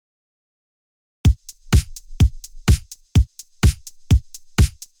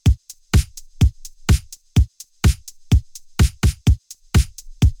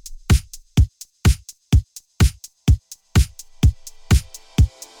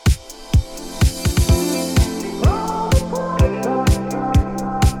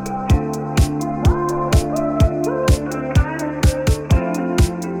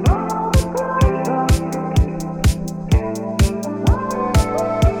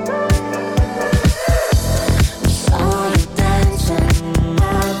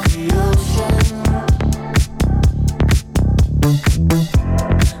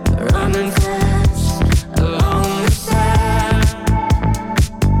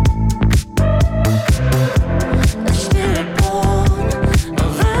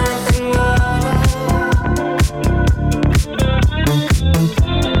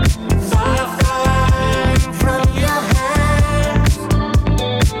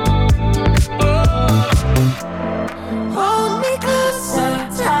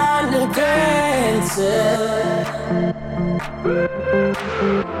Count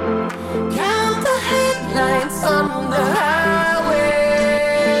the headlights on the highway.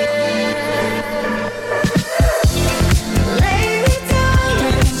 Lay me down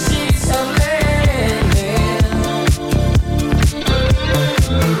in sheets of linen.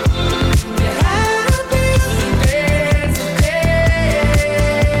 You had a busy day today.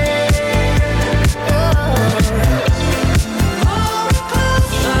 Hold me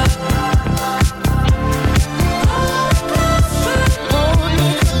closer. Hold me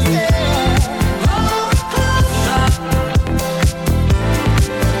closer.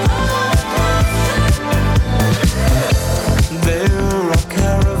 There are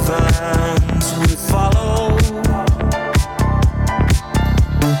caravans we follow,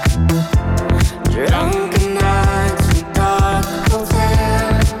 drunken nights and dark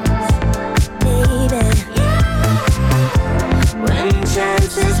hotels, baby. When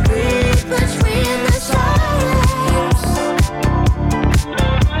chances breathe between the silence,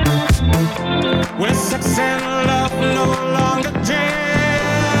 when sex and love no longer jam.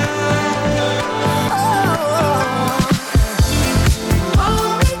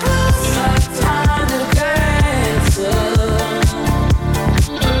 Hold me closer, time to dance.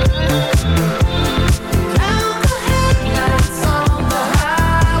 Count the headlights on the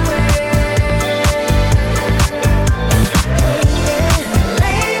highway.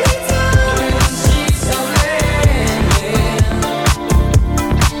 Lay me down in sheets of linen.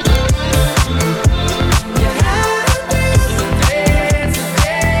 You had a busy day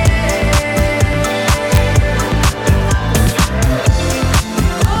today.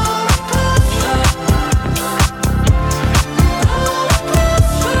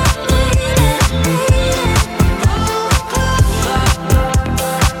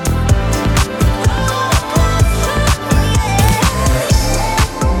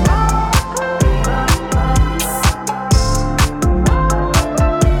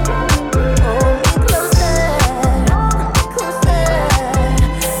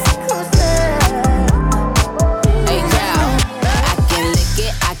 Hey, girl, I can lick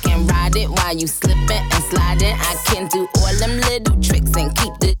it, I can ride it while you slipping and sliding. I can do all them little tricks and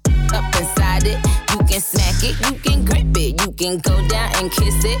keep the up inside it. You can smack it, you can grip it, you can go down and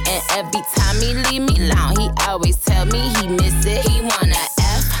kiss it. And every time he leave me alone, he always tell me he miss it. He wanna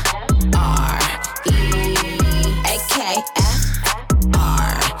F-R-E-A-K, F-R-E-A-K,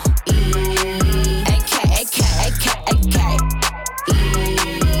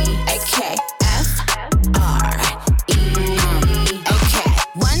 F-R-E-A-K.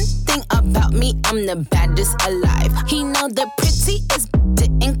 One thing about me, I'm the baddest alive. He know the prettiest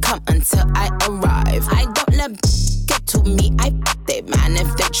didn't come until I arrive. I don't let get to me, I they man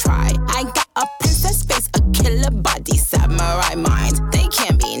if they try. I got a princess face, a killer body, samurai mind. They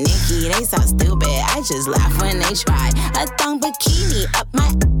can't be Nikki, they sound stupid. I just laugh when they try. A thong bikini up my,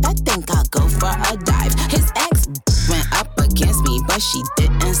 I think I'll go for a dive. His ex went up against me, but she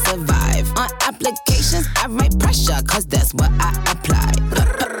didn't survive. On applications, I write pressure, cause that's what I apply.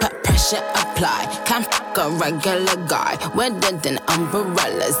 Pressure apply, can't fuck a regular guy. Wetter than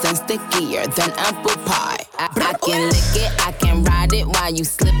umbrellas and stickier than apple pie. I can lick it, I can ride it while you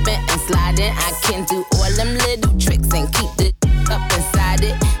slipping and sliding. I can do all them little tricks and keep the up inside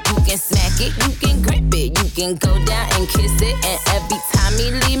it. You can smack it, you can grip it, you can go down and kiss it. And every time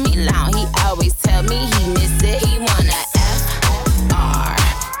he leave me alone, he always tell me he miss it. He wanna F-R-E-A-K,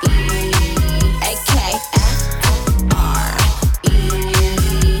 F-R-E-A-K,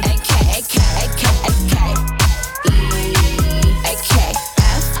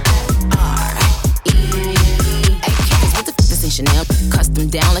 F-R-E-A-K. What the f*** this ain't Chanel? Custom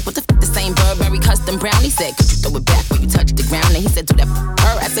down, like what the f*** this ain't Burberry custom brown? He said, could you throw it back when you touch the ground? And he said, do that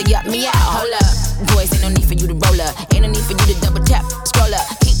her. I said, yup, me out. Hold up, boys, ain't no need for you to roll up. Ain't no need for you to double tap, scroll up.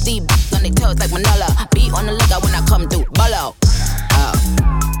 Keep these on their toes like Manola. Be on the lookout when I come through, bolo. Oh,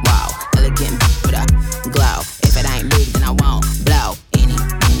 wow, elegant with a glow. If it ain't big, then I won't blow. Any,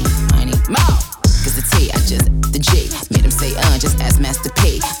 more. Cause the T, I just, the G. Made him say, just ask Master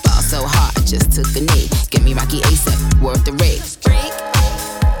P. Ball so hard, I just took a knee. Give me Rocky ASAP, worth the rate. Freak,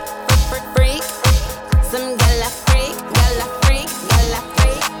 freak, some gala freak, gala freak, gala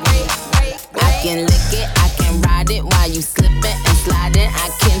freak, freak, freak. I can lick it, I can ride it while you slipping and sliding. I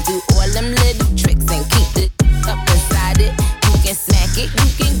can do all them little tricks and keep the up inside it. You can smack it, you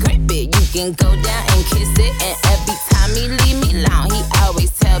can grip it, you can go down and kiss it. And every time he leave me alone, he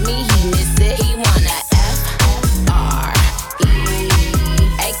always tell me he miss it. He wanna F-R-E-A-K,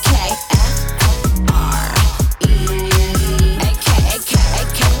 F-R-E-A-K,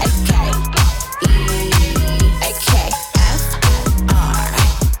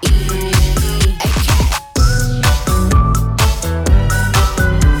 F-R-E-A-K.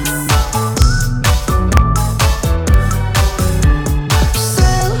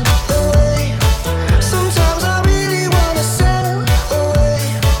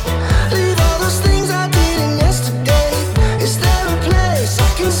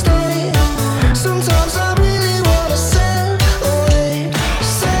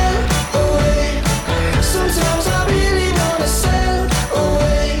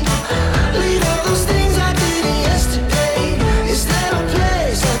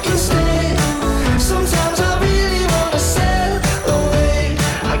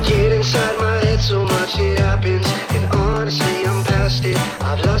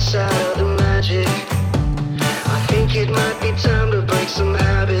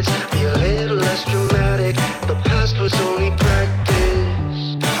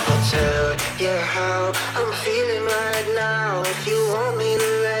 If you want me to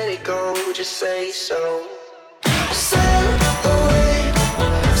let it go, just say so. Sail away.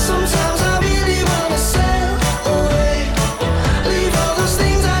 Sometimes I really wanna sail away. Leave all those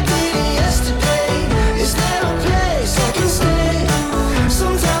things I did yesterday. Is there a place I can stay?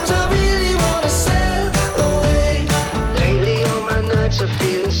 Sometimes I really wanna sail away. Lately all my nights are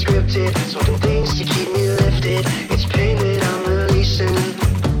feeling scripted. Smoking things to keep me lifted. It's pain that I'm releasing.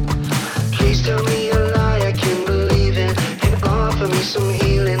 Please tell me a lie I can believe in, and offer me some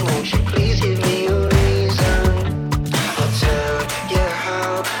healing. Won't you please give me a reason? I'll tell you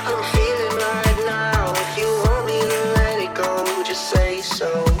how I'm feeling right now. If you want me to let it go, just say so.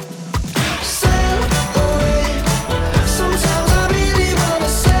 Sail away. Sometimes I really wanna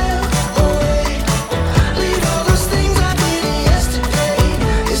sail away. Leave all those things I did yesterday.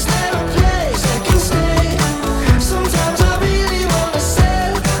 Is there a place I can stay? Sometimes I really wanna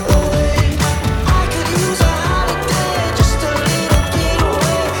sail away. I could use a holiday, just a little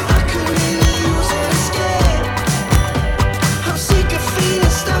getaway. I could really use an escape. I'm sick of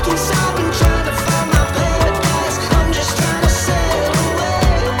feeling stuck inside, been trying to find my paradise. I'm just trying to sail away.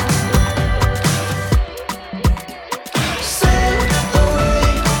 Sail away.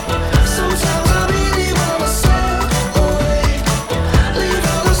 Sometimes I really wanna sail away. Leave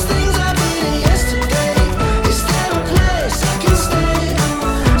all those things I did yesterday. Is there a place I can stay?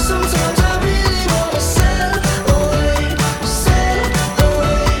 Sometimes I really wanna sail away. Sail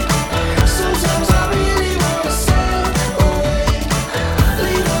away. Sometimes I really wanna sail away.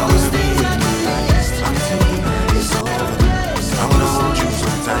 Leave all those things I did yesterday. Is there a place I wanna hold you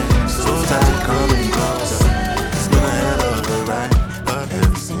so tight, coming closer. It's been a hell of a ride, but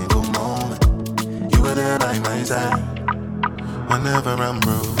every single moment, you were there by my side. Whenever I'm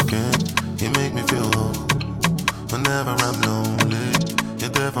broken, you make me feel whole. Whenever I'm lonely, you're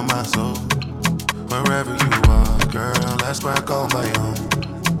there for my soul. Wherever you are, girl, that's where I call my own.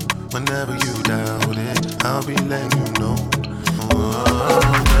 Whenever you doubt it, I'll be letting you know. Oh,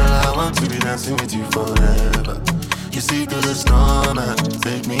 girl, I want to be dancing with you forever. You see through the storm and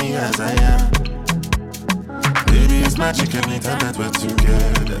take me as I am. Baby, it's magic anytime that we're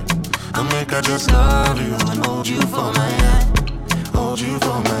together. I'll make I just love you and hold you for my hand. Hold you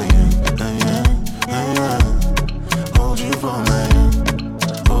for my hand, hold you for my hand.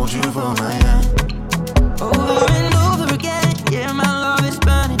 Hold you for my hand. Over and over again, yeah, my love is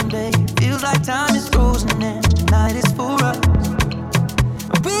burning, babe. Feels like time is frozen and the night is for us.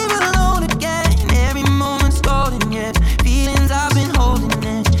 We're alone again, every moment's golden, yeah. Feelings I've been holding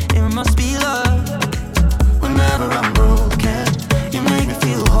in, it must be love. Whenever I'm broken, you make me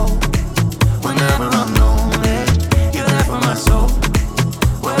feel whole. Whenever I'm lonely, you're there for my soul.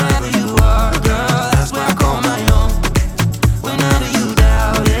 Wherever you are, girl, that's where I call my own. Whenever you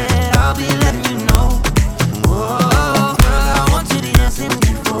doubt it, I'll be letting you know. Whoa, girl, I want to be dancing with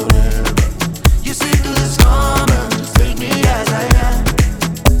you forever. You see through the storm and take me as I am.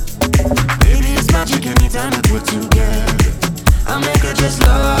 Baby, it's magic anytime that we're together. I'll make her just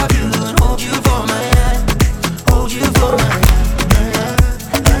love you and hold you for my hand. Hold you for my hand.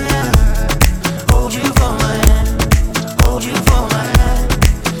 Hold you for my hand. Hold you for my hand.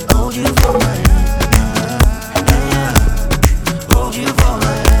 Hold you for my hand. Hold you for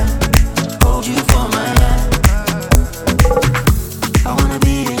my hand. Hold you for my hand. I wanna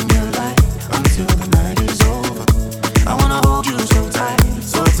be in your life until the night is over. I wanna hold you so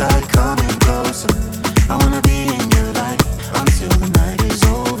tight, coming closer. I wanna be in your life until the night is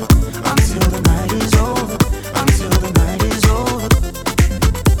over. Until the night is over. Until the night is over.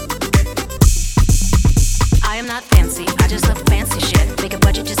 I am not fancy, I just love fancy shit. Make a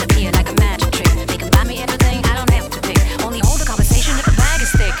budget disappear like a magic trick. They can buy me everything, I don't have to pick. Only hold the conversation if the bag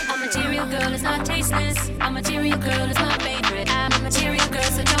is thick. A material girl is not tasteless. A material girl is my favorite. I'm a material girl,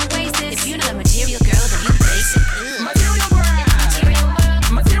 so don't waste it. If you're not a material girl, then you basic. Material girl, Material world,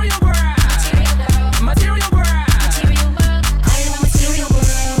 material girl, material girl, material girl. material world. I am a material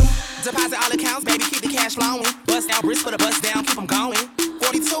girl. Deposit all accounts, baby, keep the cash flowing. Bust down, wrist for the bust down, keep them going.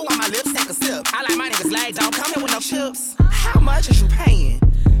 42 on my lips, take a sip. I like my niggas laid, don't come here with no chips. How much is you paying?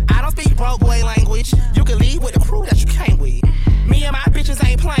 I don't speak broke boy language. You can leave with the crew that you came with. Me and my bitches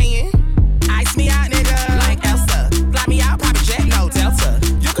ain't playing. Ice me out, nigga, like Elsa. Fly me out, private jet, no Delta.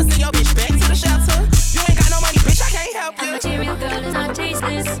 You can send your bitch back to the shelter. You ain't got no money, bitch, I can't help A you. material girl is not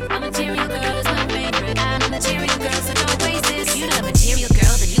tasteless. A material girl is my favorite. I'm a material girl, so don't waste this. If you're not a material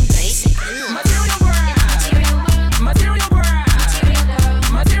girl, then you basic. Material girl, Material world, material girl, material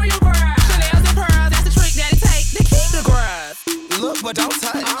girl. material girl. Chanel's and pearls, that's the trick that it take to keep the grass. Look, but don't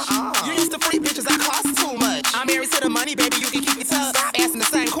touch. You used to free bitches, I cost too much. I'm married to the money, baby, you can keep it tough. Stop asking the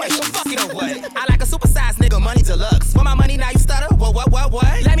same question, fuck it or what? I like a supersized nigga, money deluxe. For my money, now you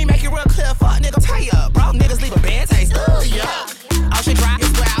boy. Let me make it real clear, fuck nigga, tie up. Bro, niggas leave a bad taste. Ooh, yeah. All shit dry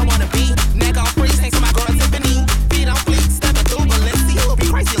is where I wanna be. Neck on freeze, thanks to my girl Tiffany. Feet on fleek, stepping through Valencia. Who'll be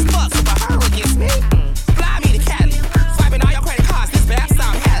crazy as fuck, so for her against me. Fly me to Cali, swiping all your credit cards. This bath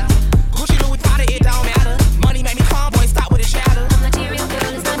sound hell. Gucci Louis Prada, it don't matter. Money make me calm, boy, stop with the shadow. A material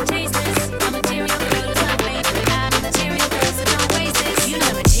girl is not tasteless. A material girl is not made for that. A material girl, so don't waste this. You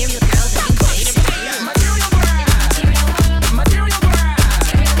know material girl that you played it. Material girl, material girl,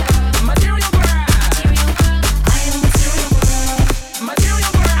 material girl, material girl. I am a material girl.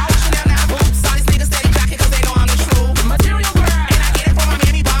 Material girl, I wish you never have boots. All these niggas steady jocking 'cause they know I'm the truth. Material girl, and I get it from my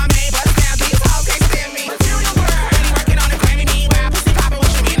Miami Balmain, but now these hoes can't stand me. Material girl, really working on the Grammy, meanwhile pussy popping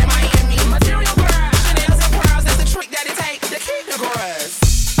with your man in Miami. Material girl, Chanel's and pearls, that's the trick that it takes to keep the girls.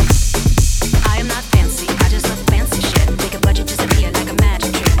 I am not fancy. I just love fancy shit. Make a budget disappear like a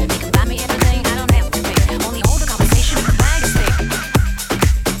magic trick. They can buy me everything. I don't have to pay. Only hold the conversation if the bag is thick.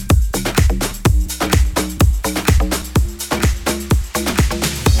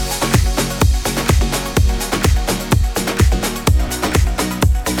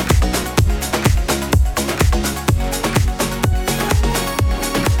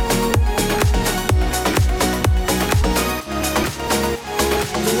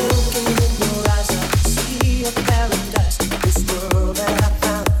 Looking in your eyes, I see a paradise. This world that I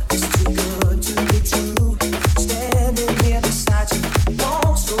found is too good to be true. Standing here beside you,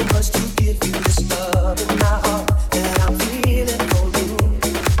 want so much to give you this love in my heart that I'm feeling for you.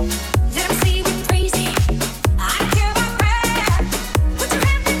 Let 'em see we're crazy. I don't care about that. Put your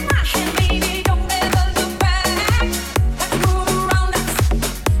hand in my hand, baby. Don't ever look back. Like the moon around us,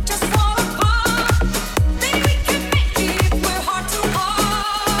 just fall apart. Baby, we can make it if we're heart to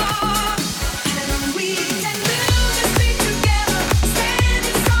heart. And we can build this thing together,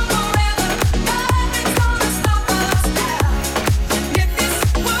 standing strong forever. Nothing's gonna stop us now. And if this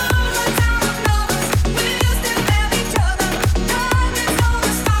world runs out of lovers, we'll still have each other. Nothing's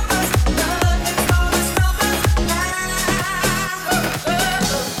gonna stop us. Nothing's gonna stop us now.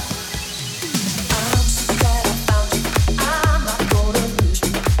 I'm so glad I found you. I'm not gonna lose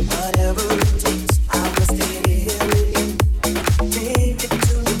you. Whatever it takes, I will stay here with you. Take it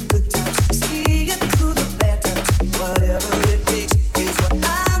to the good times, see it through the bad times. Whatever it takes is what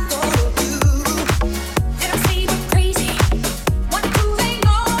I'm gonna do. Let 'em see we're crazy. What do they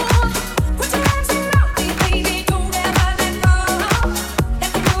know? Put your arms around me, baby. Don't ever let go.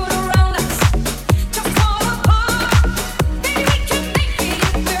 Let the world around us just fall apart. Baby, we can make it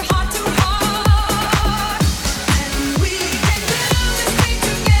if we're heart to heart. And we can build this thing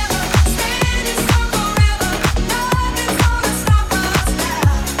together, standing strong forever. Nothing's gonna stop us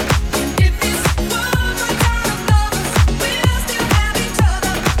now. And if this world runs out of lovers, we'll still have each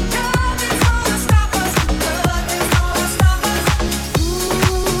other. Nothing's gonna stop us. Nothing's gonna stop us.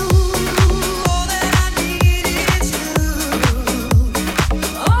 All that I need is you.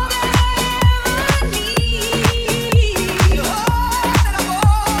 All that I ever need, all that I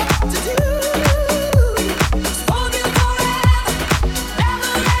want to do is hold you forever,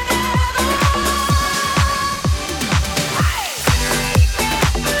 ever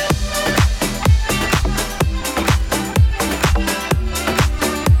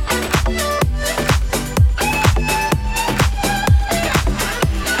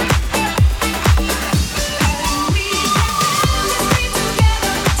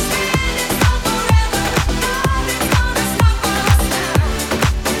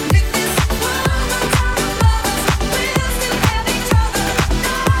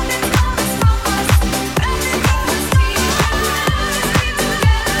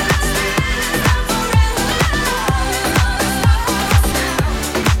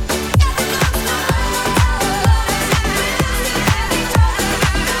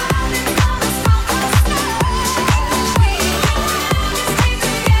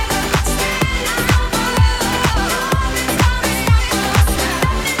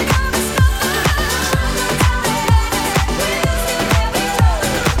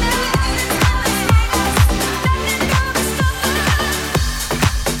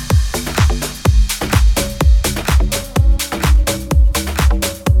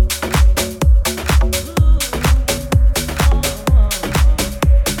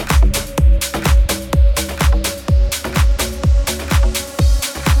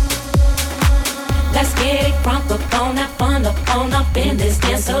and let's get it crunk up on that fun up in this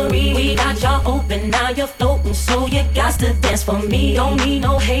dancery. We got y'all open, now you're floating, so you got to dance for me. Don't need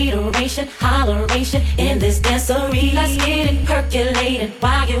no hateration, holleration in this dancery. Let's get it percolating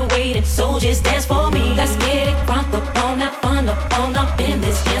while you're waiting, so just dance for me. Let's get it crunk up on that fun up in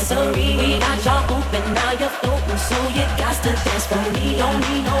this dancery. We got y'all open, now you're floating, so you got to dance for me. Don't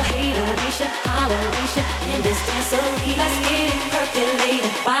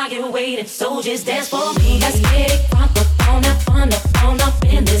evacuated. Soldiers dance for me. Let's get it crunk up on that fun up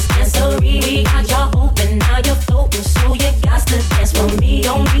in this dancery. We got y'all open, now you're floating, so you got to dance for me.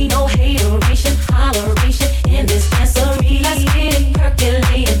 Don't need no hateration, holleration in this dancery. Let's get it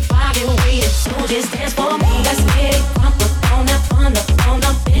percolated, evacuated. Soldiers dance for me. Let's get it crunk up on that fun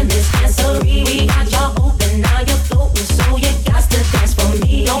up in this dancery. We got y'all open, now you're floating, so you got to dance for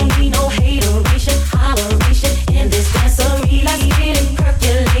me. Don't need no hateration, holleration in this dancery. Let's get it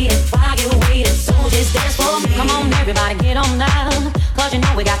percolated, evacuated. Soldiers dance for me. Come on, everybody, get on down, cause you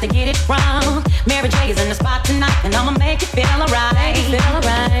know we got to get it wrong. Mary J is in the spot tonight, and I'ma make you feel alright.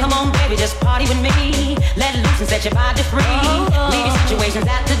 Come on, baby, just party with me. Let loose and set your body free. Leave your situations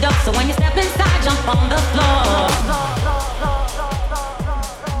at the door, so when you step inside, jump on the floor.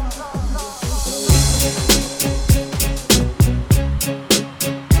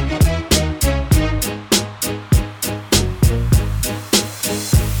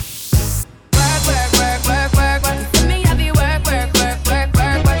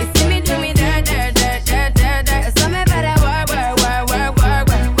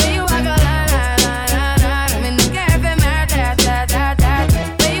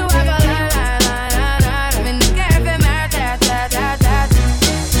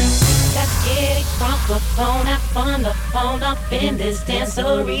 In this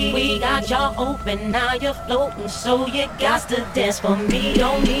dancery, we got y'all open, now you're floating, so you got to dance for me.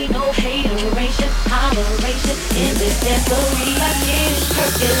 Don't need no hateration, holleration in this dancery. Let's get it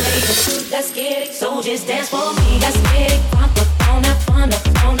percolated, let's get it. Soldiers dance for me. Let's get it crunk up on that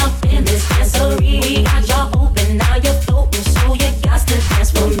fun up in this dancery. We got y'all open, now you're floating, so you got to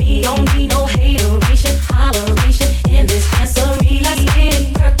dance for me. Don't need no hateration, holleration in this dancery. Let's get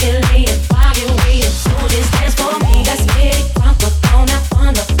it percolated, evacuated. Soldiers dance for me. Let's get it crunk up on that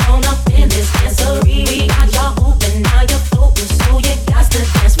fun up in this dancery. We got y'all open, now you're floating, so you got to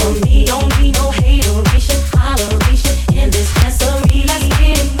dance for me. Don't need no hateration, holleration in this dancery. Let's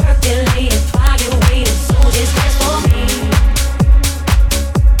get it percolated, evacuated. Soldiers dance for me.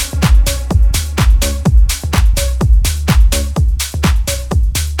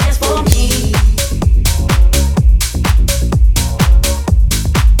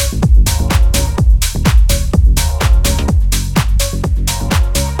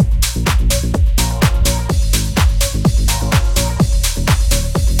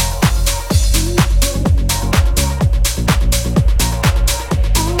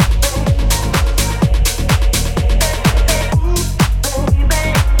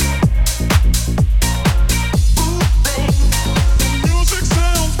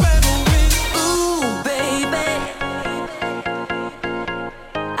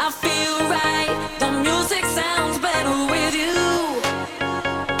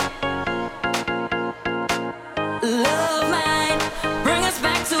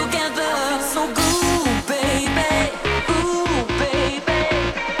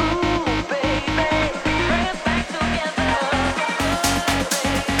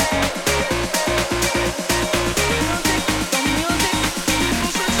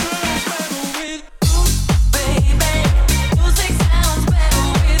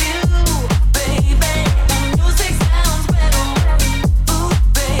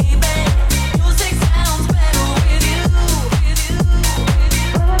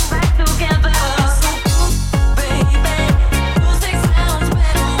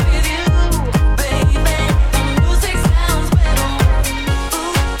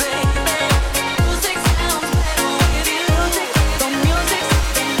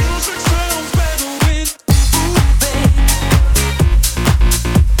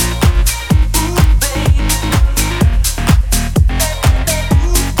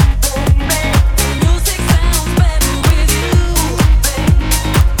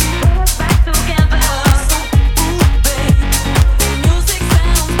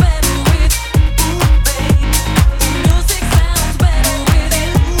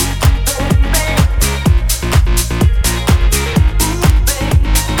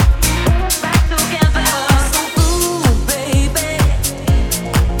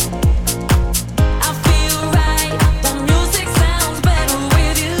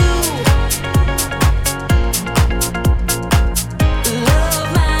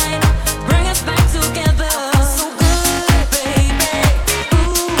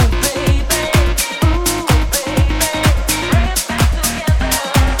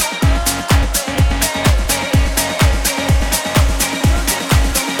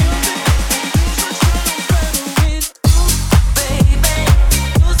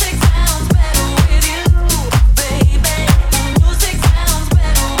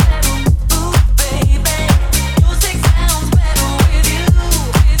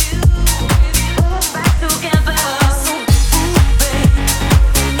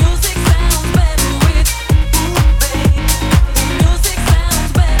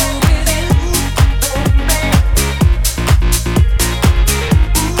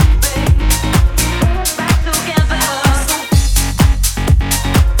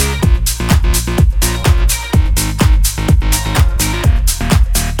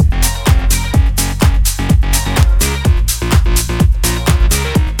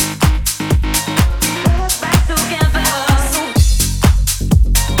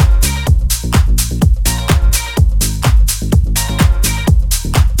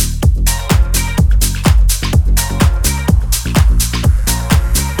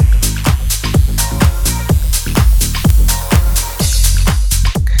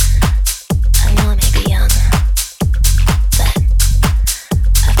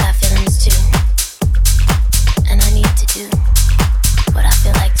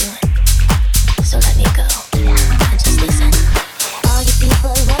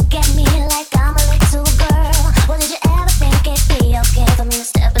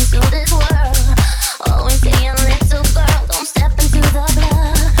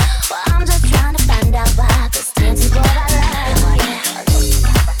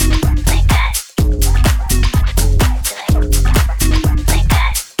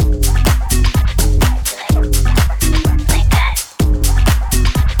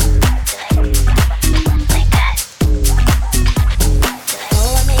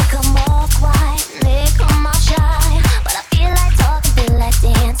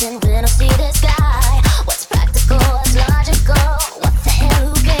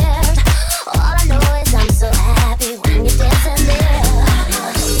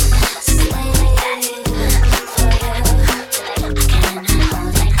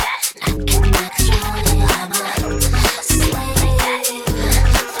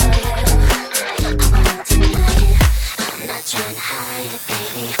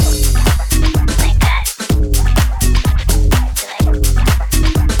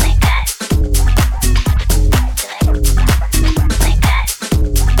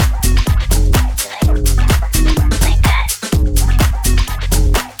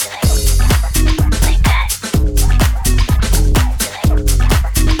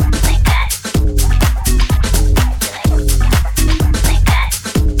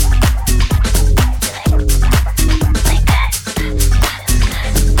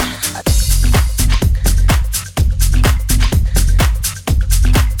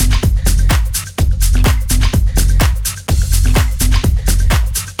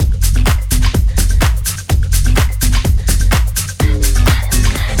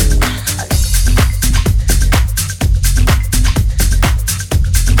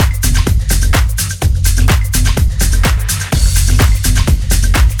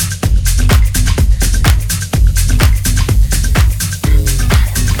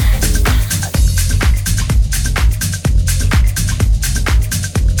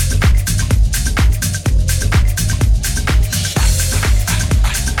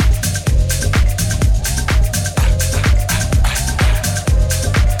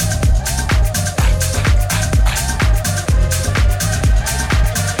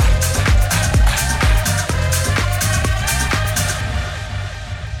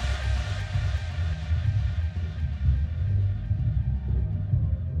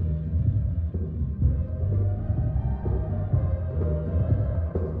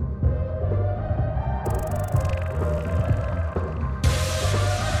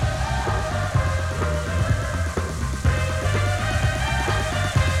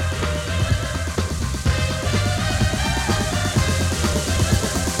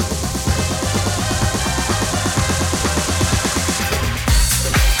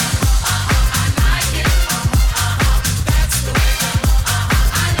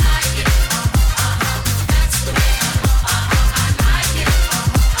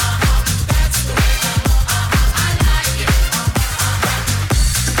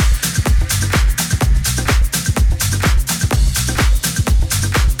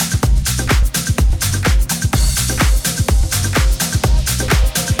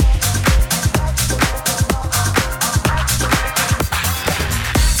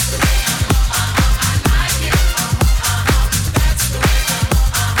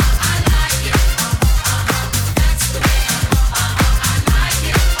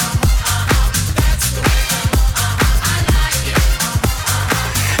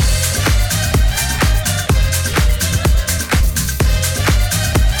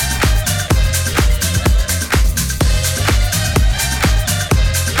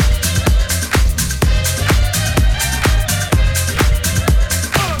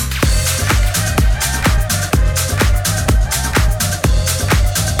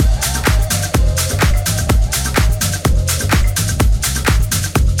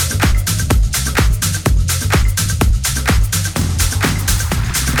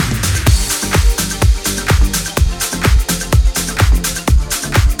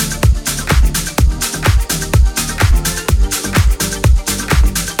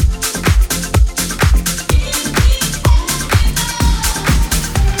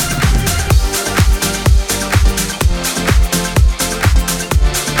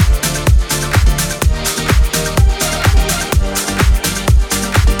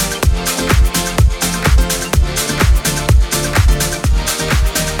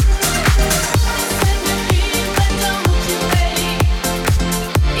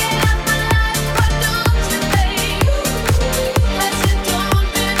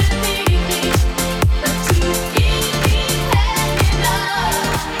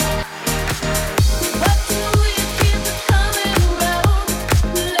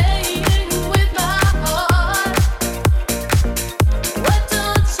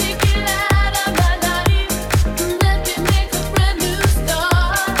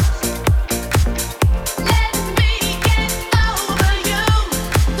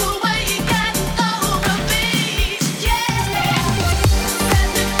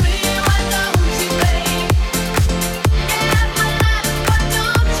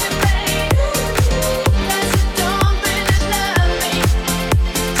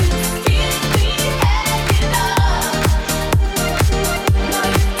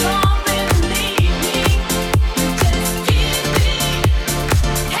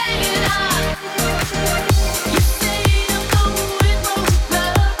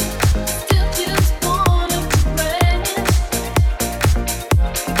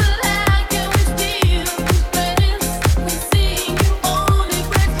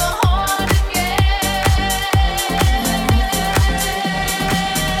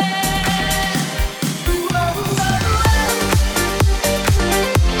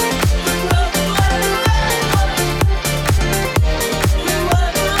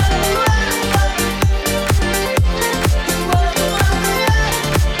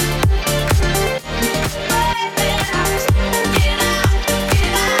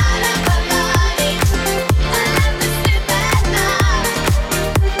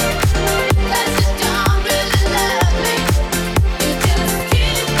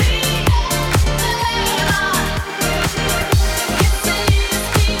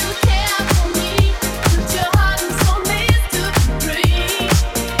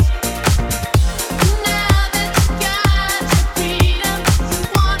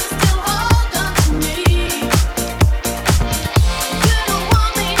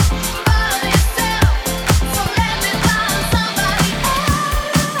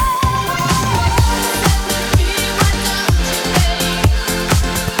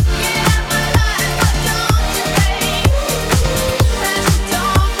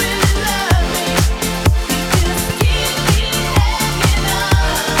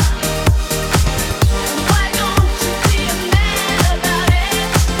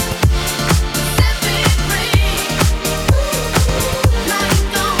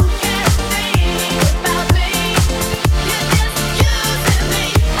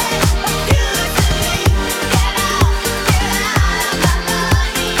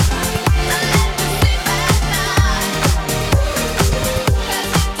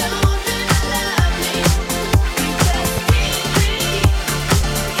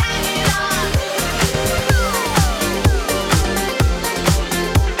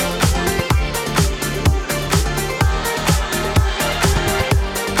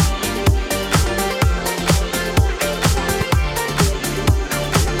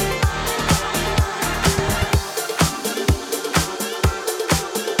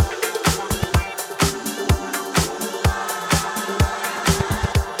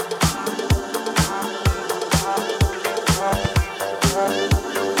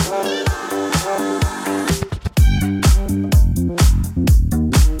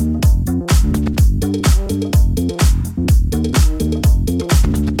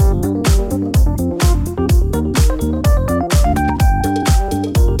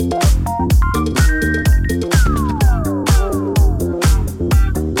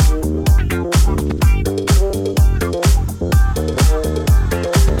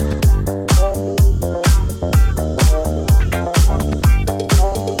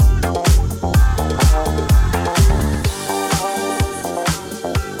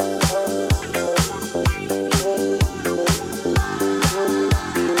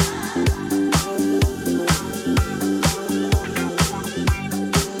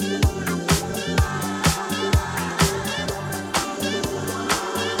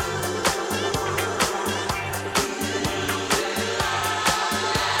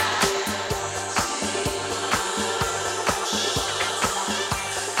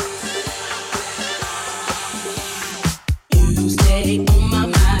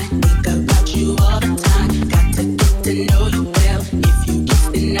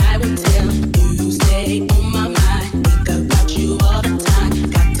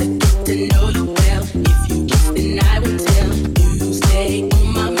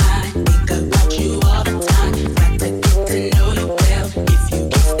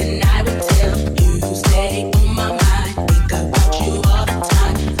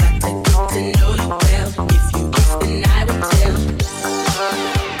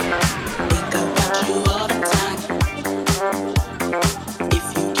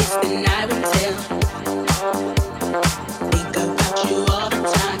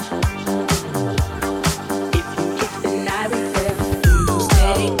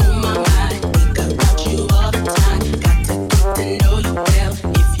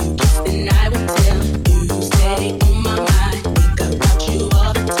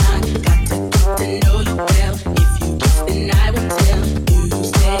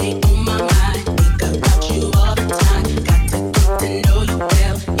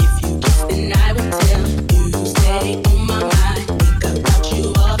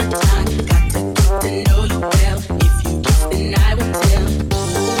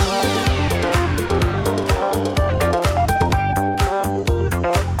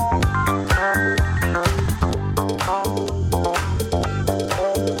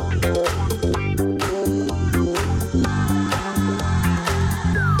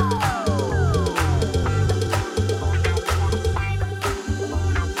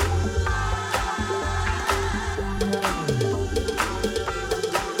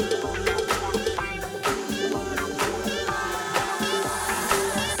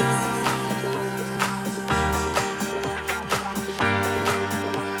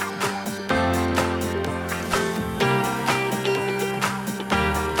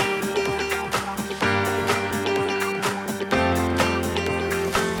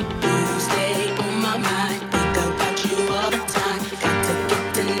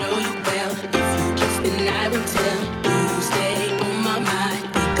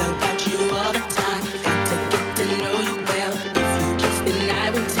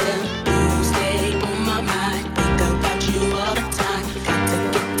 would tell. You stay on my mind. Think about you all the time. Got to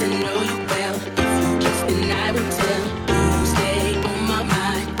get to know you well. If you kiss, then I will tell. You stay on my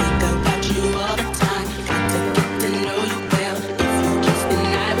mind. Think about you all the time. Got to get to know you well. If you kiss, then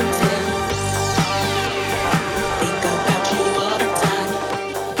I will tell. Think about you all the time.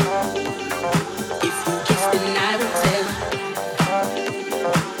 If you kiss, then I will tell.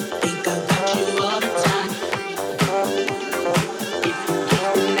 Think about you all the time. If you kiss,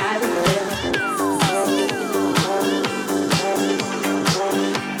 then I will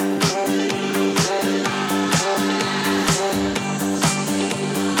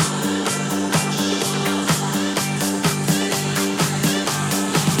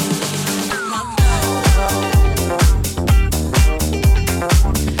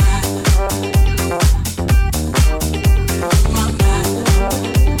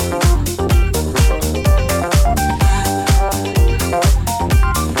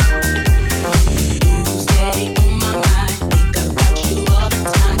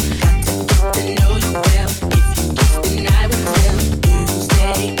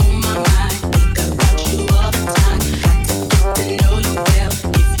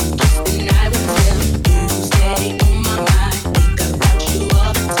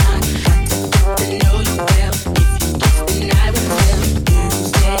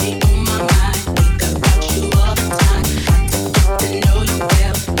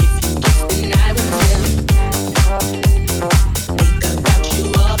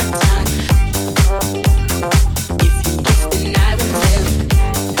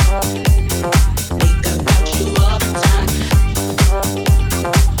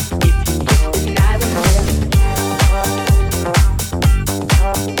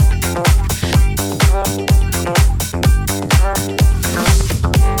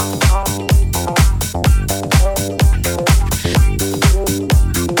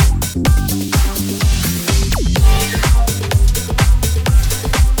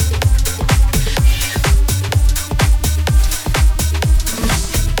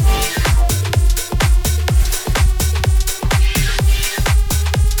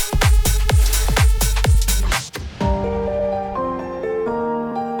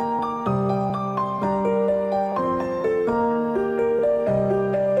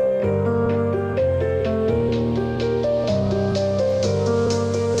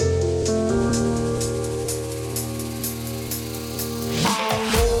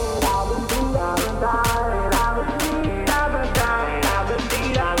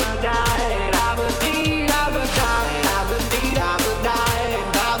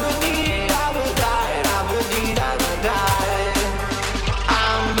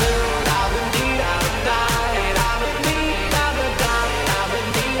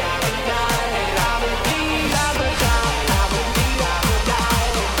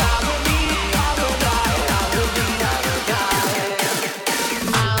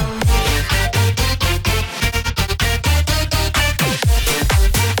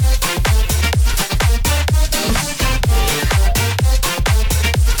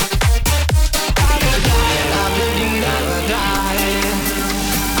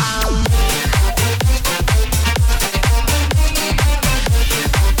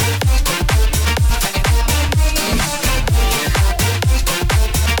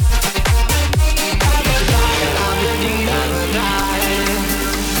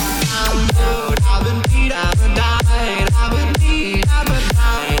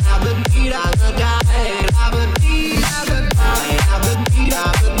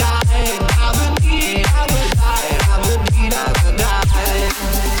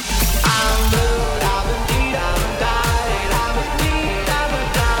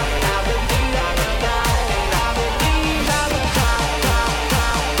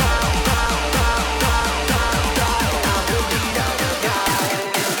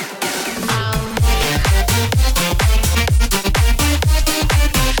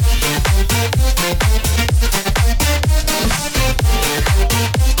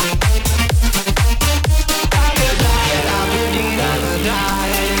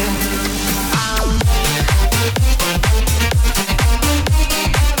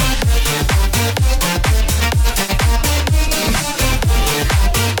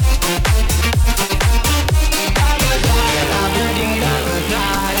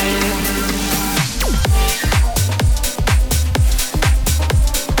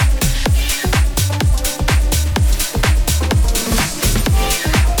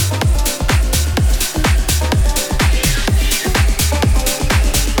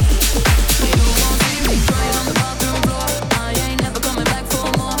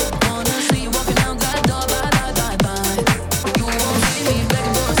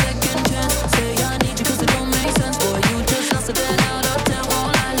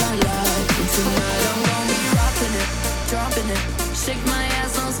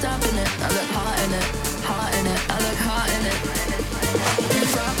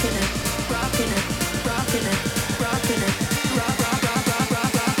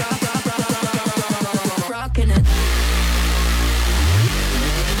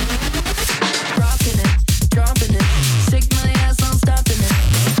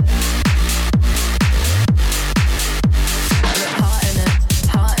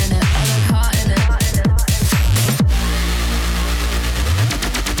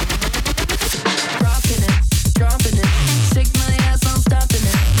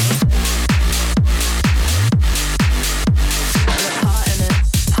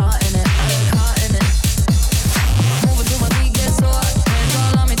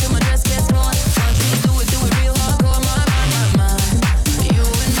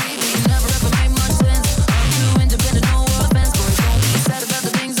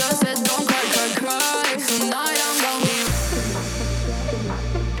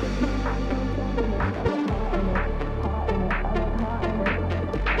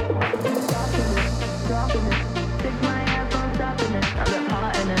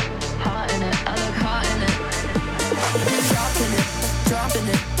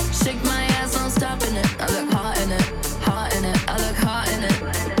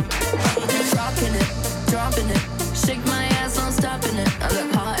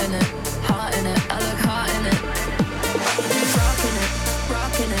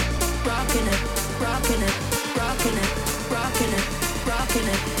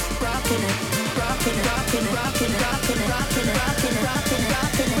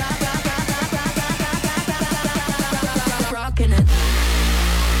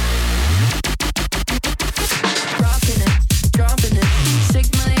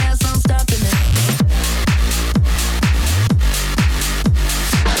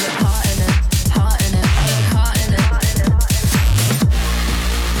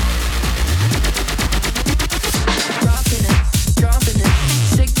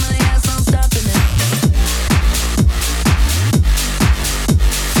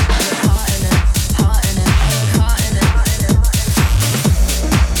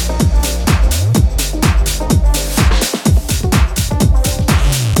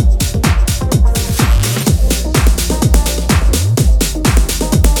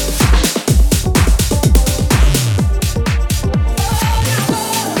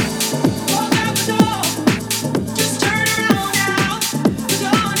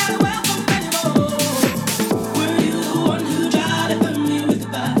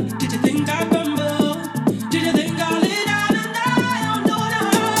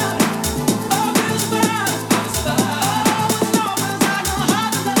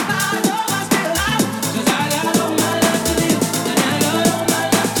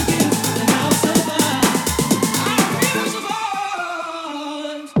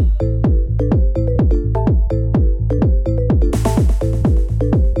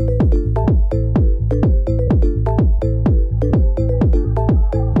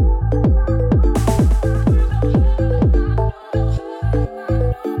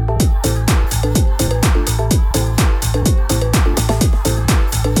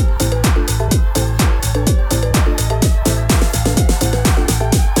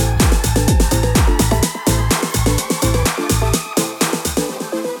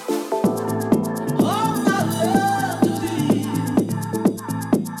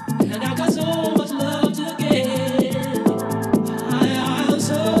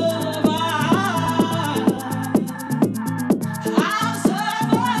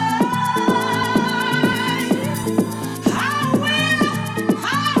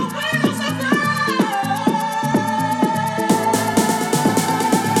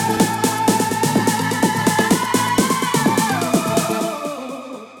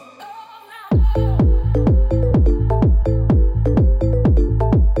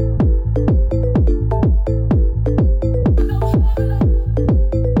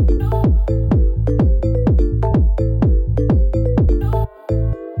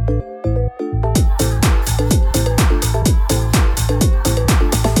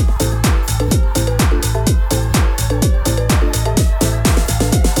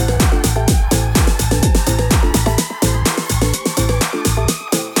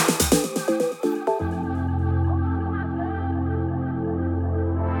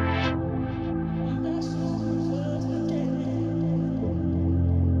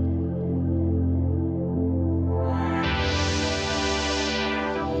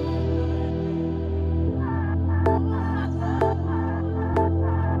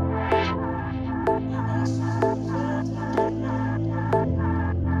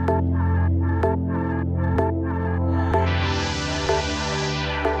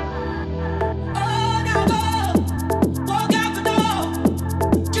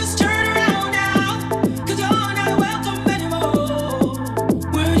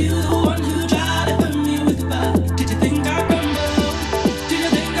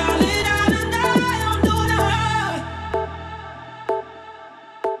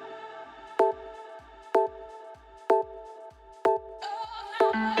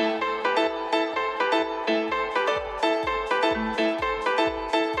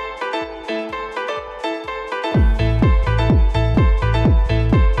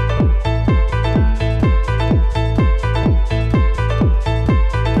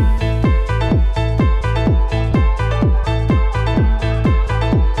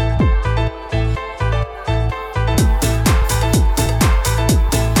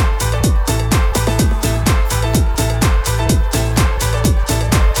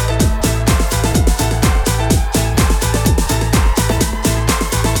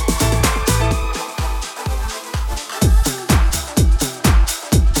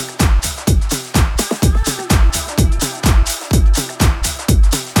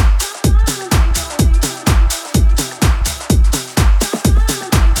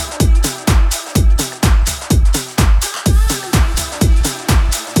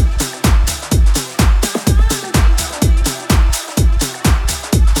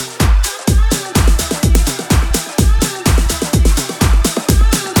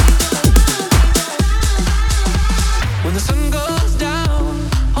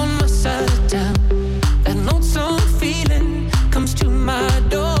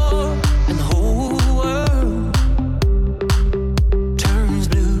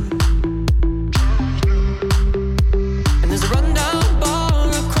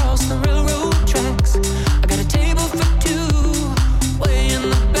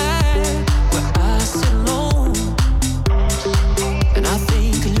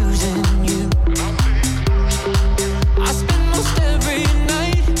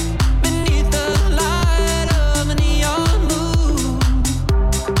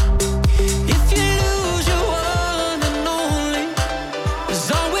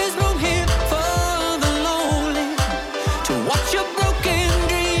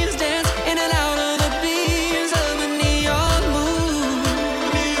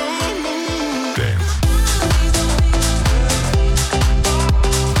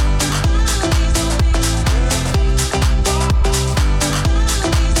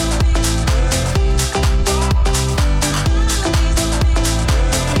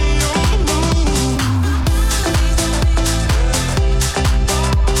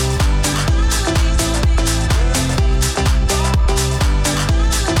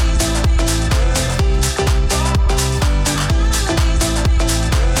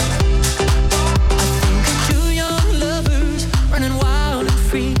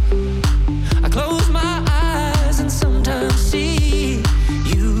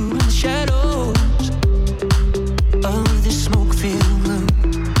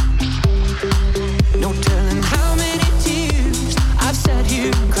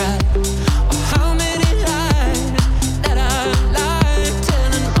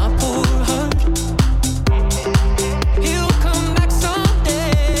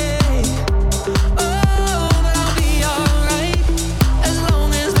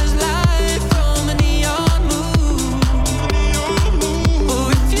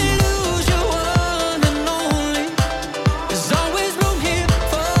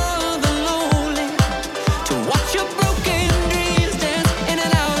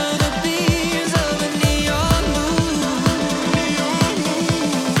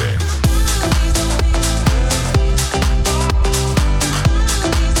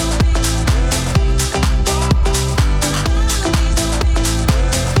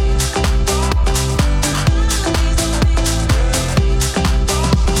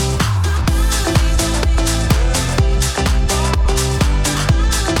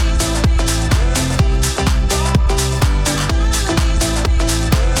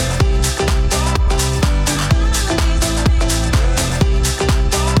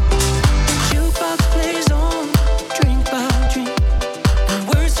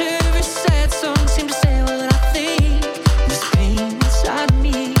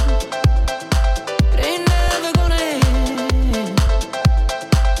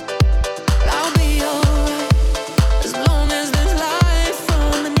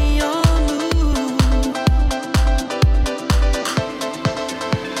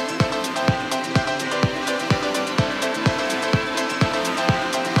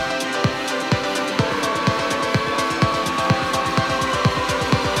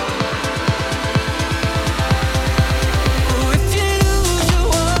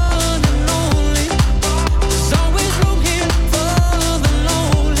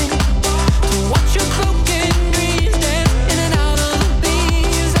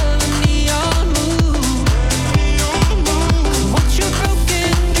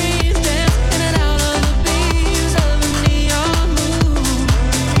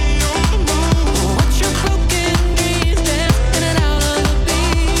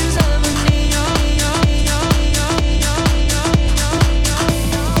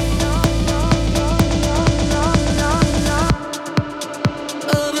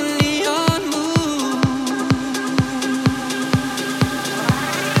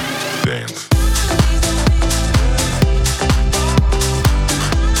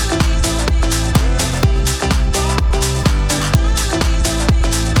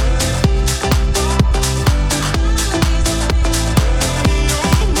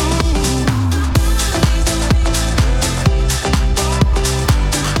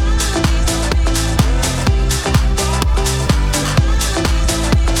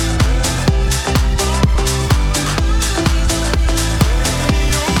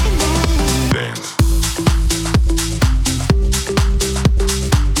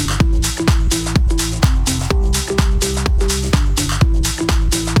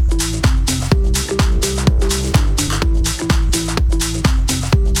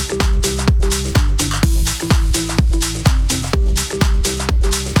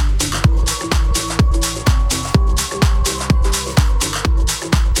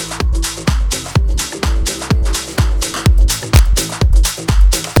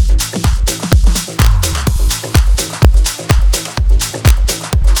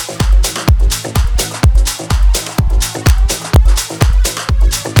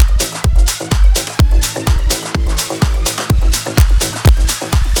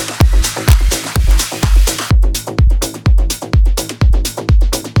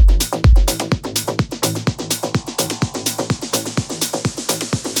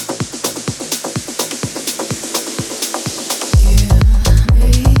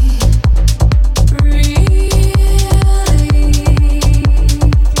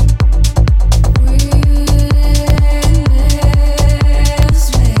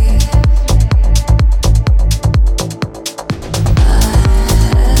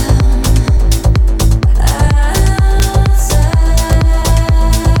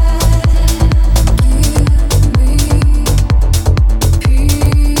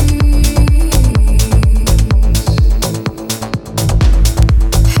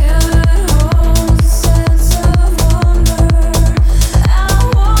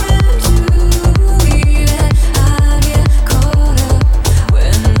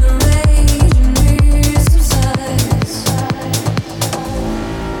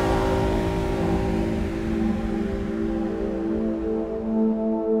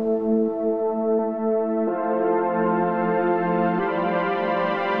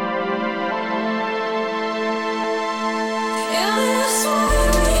So